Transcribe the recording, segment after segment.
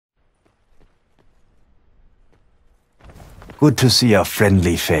Good to see a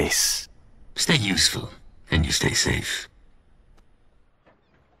friendly face. Stay useful, and you stay safe.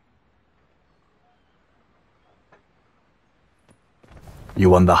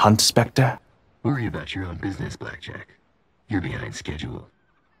 You on the hunt, Spectre? Worry about your own business, Blackjack. You're behind schedule.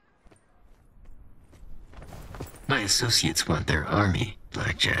 My associates want their army,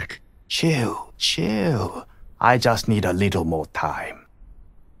 Blackjack. Chill, chill. I just need a little more time.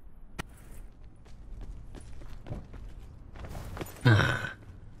 Ah,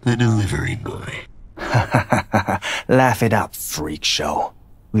 the delivery boy. Laugh it up, freak show.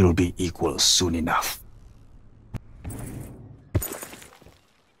 We'll be equals soon enough.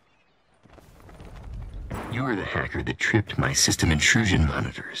 You were the hacker that tripped my system intrusion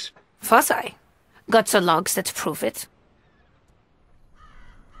monitors. Was I? Got the logs that prove it.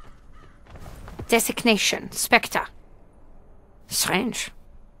 Designation, Spectre. Strange.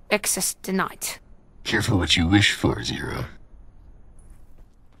 Access denied. Careful what you wish for, Zero.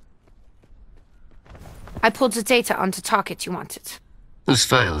 I pulled the data onto target you wanted. Those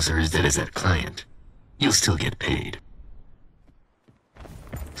files are as dead as that client. You'll still get paid.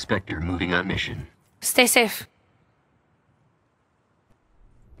 Spectre moving on mission. Stay safe.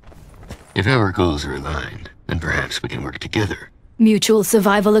 If our goals are aligned, then perhaps we can work together. Mutual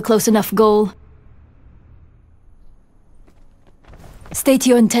survival a close enough goal. State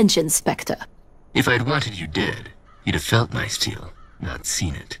your intentions, Spectre. If I'd wanted you dead, you'd have felt my steel, not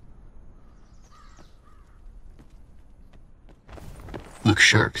seen it. Look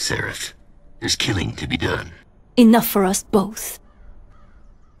sharp, Seraph. There's killing to be done. Enough for us both.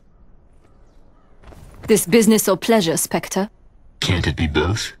 This business or pleasure, Spectre? Can't it be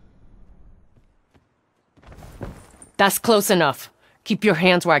both? That's close enough. Keep your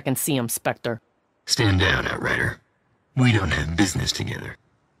hands where I can see them, Spectre. Stand down, Outrider. We don't have business together.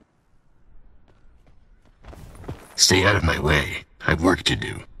 Stay out of my way. I've work to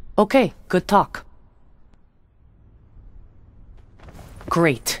do. Okay, good talk.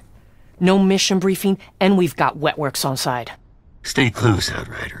 Great. No mission briefing, and we've got wetworks on side. Stay close,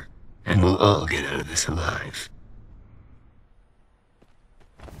 Outrider, and we'll all get out of this alive.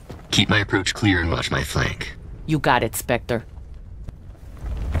 Keep my approach clear and watch my flank. You got it, Spectre.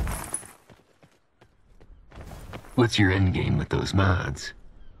 What's your endgame with those mods?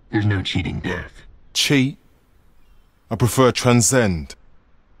 There's no cheating death. Cheat? I prefer transcend.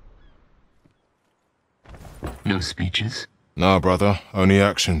 No speeches? Nah, brother. Only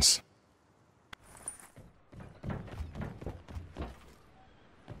actions.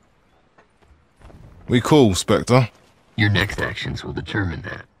 We cool, Spectre? Your next actions will determine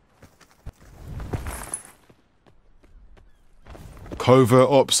that. Covert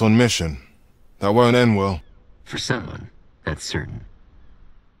ops on mission. That won't end well. For someone, that's certain.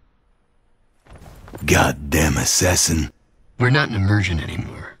 Goddamn assassin. We're not in immersion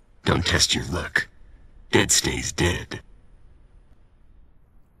anymore. Don't test your luck. Dead stays dead.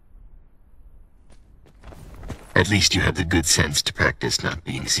 At least you have the good sense to practice not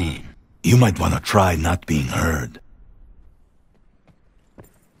being seen. You might want to try not being heard.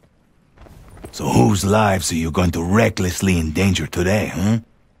 So whose lives are you going to recklessly endanger today, huh?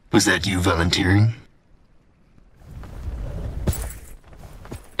 Was that you volunteering?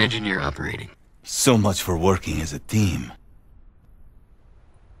 Engineer operating. So much for working as a team.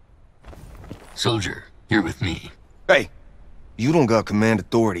 Soldier, you're with me. Hey, you don't got command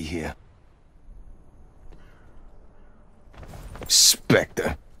authority here.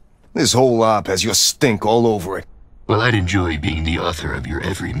 Spectre, this whole op has your stink all over it. Well, I'd enjoy being the author of your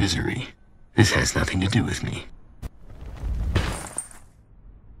every misery. This has nothing to do with me.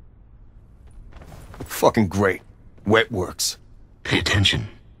 Fucking great. Wet works. Pay attention.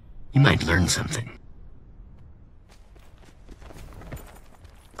 You might learn something.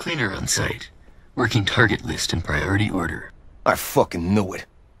 Cleaner on site. Working target list in priority order. I fucking knew it.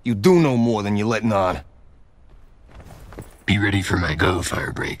 You do know more than you're letting on. Be ready for my go,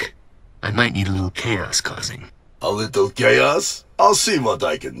 Firebreak. I might need a little chaos causing. A little chaos? I'll see what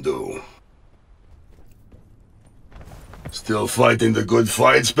I can do. Still fighting the good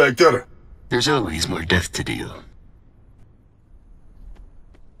fight, Spectre? There's always more death to deal.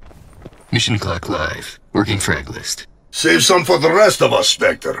 Mission clock live. Working frag list. Save some for the rest of us,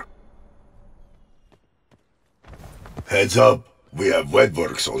 Spectre. Heads up, we have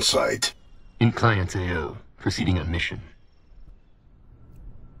wetworks on site. In client's AO. Proceeding on mission.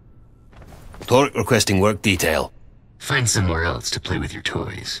 Torque requesting work detail. Find somewhere else to play with your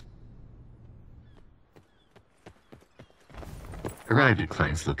toys. Arrived at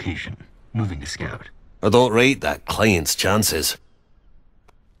client's location. Moving to scout. I don't rate that client's chances.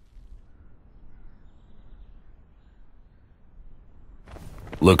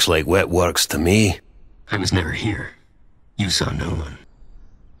 Looks like wet works to me. I was never here. You saw no one.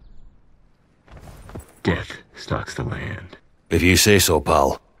 Death stalks the land. If you say so,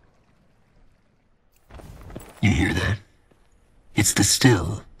 pal. You hear that? It's the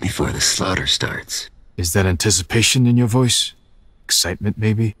still before the slaughter starts. Is that anticipation in your voice? Excitement,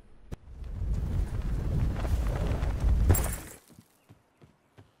 maybe?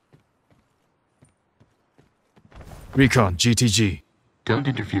 Recon, GTG. Don't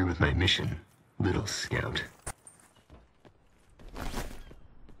interfere with my mission, little scout.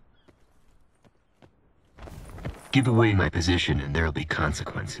 Give away my position and there'll be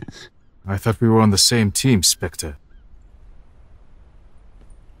consequences. I thought we were on the same team, Spectre.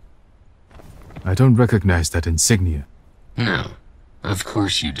 I don't recognize that insignia. No, of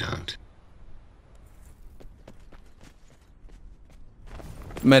course you don't.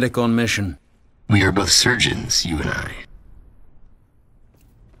 Medic on mission. We are both surgeons, you and I.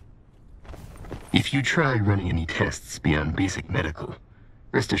 If you try running any tests beyond basic medical,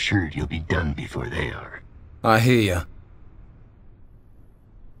 rest assured you'll be done before they are. I hear ya.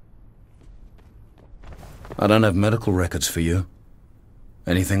 I don't have medical records for you.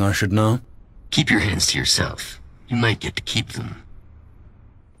 Anything I should know? Keep your hands to yourself. You might get to keep them.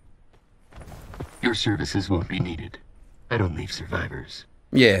 Your services won't be needed. I don't leave survivors.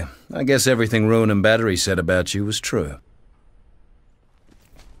 Yeah, I guess everything Rowan and Battery said about you was true.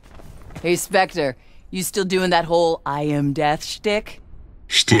 Hey, Spectre, you still doing that whole I am death shtick?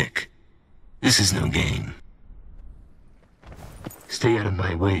 Shtick? This is no game. Stay out of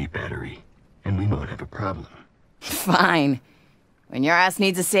my way, Battery, and we won't have a problem. Fine. When your ass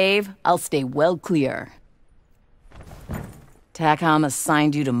needs a save, I'll stay well clear. TACOM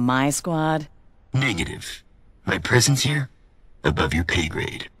assigned you to my squad? Negative. My presence here? Above your pay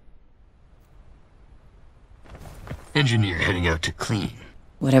grade. Engineer heading out to clean.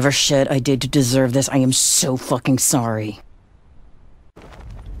 Whatever shit I did to deserve this, I am so fucking sorry.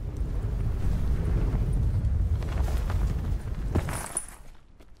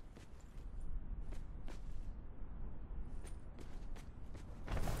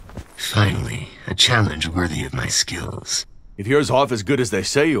 Finally, a challenge worthy of my skills. If you're half as good as they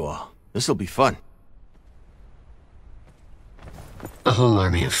say you are, this'll be fun. A whole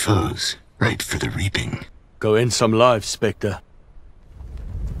army of foes, ripe for the reaping. Go in some lives, Spectre.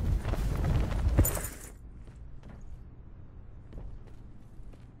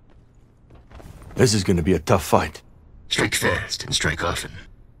 This is gonna be a tough fight. Strike fast and strike often.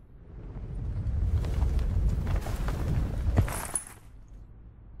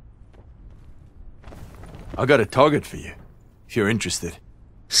 I got a target for you, if you're interested.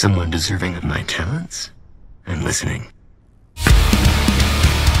 Someone deserving of my talents? I'm listening.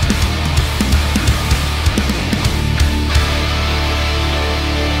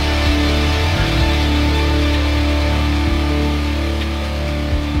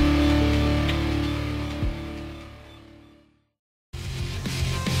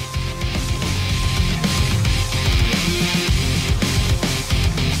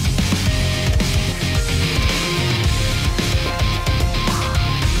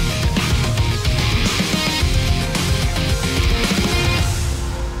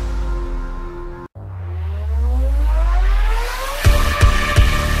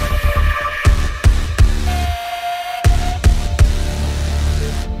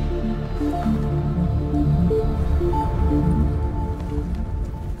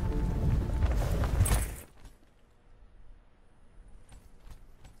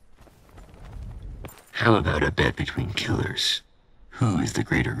 How about a bet between killers? Who is the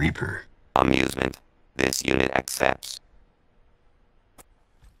greater reaper? Amusement. This unit accepts.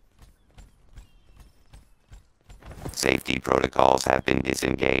 Safety protocols have been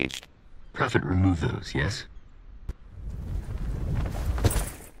disengaged. Prophet remove those, yes?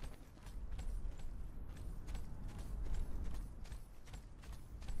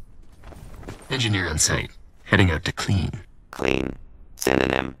 Engineer on site, heading out to clean. Clean.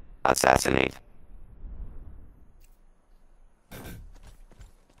 Synonym. Assassinate.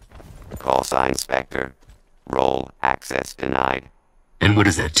 Call sign Spectre. Role access denied. And what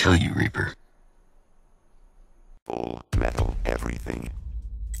does that tell you, Reaper? Full metal everything.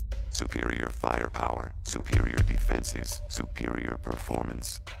 Superior firepower, superior defenses, superior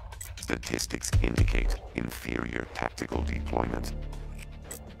performance. Statistics indicate inferior tactical deployment.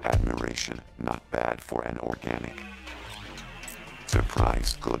 Admiration, not bad for an organic.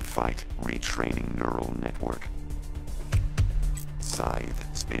 Surprise, good fight, retraining neural network. Scythe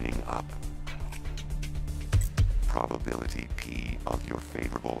spinning up. Probability P of your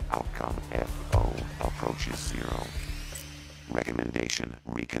favorable outcome FO approaches 0. Recommendation: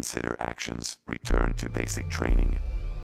 reconsider actions. Return to basic training.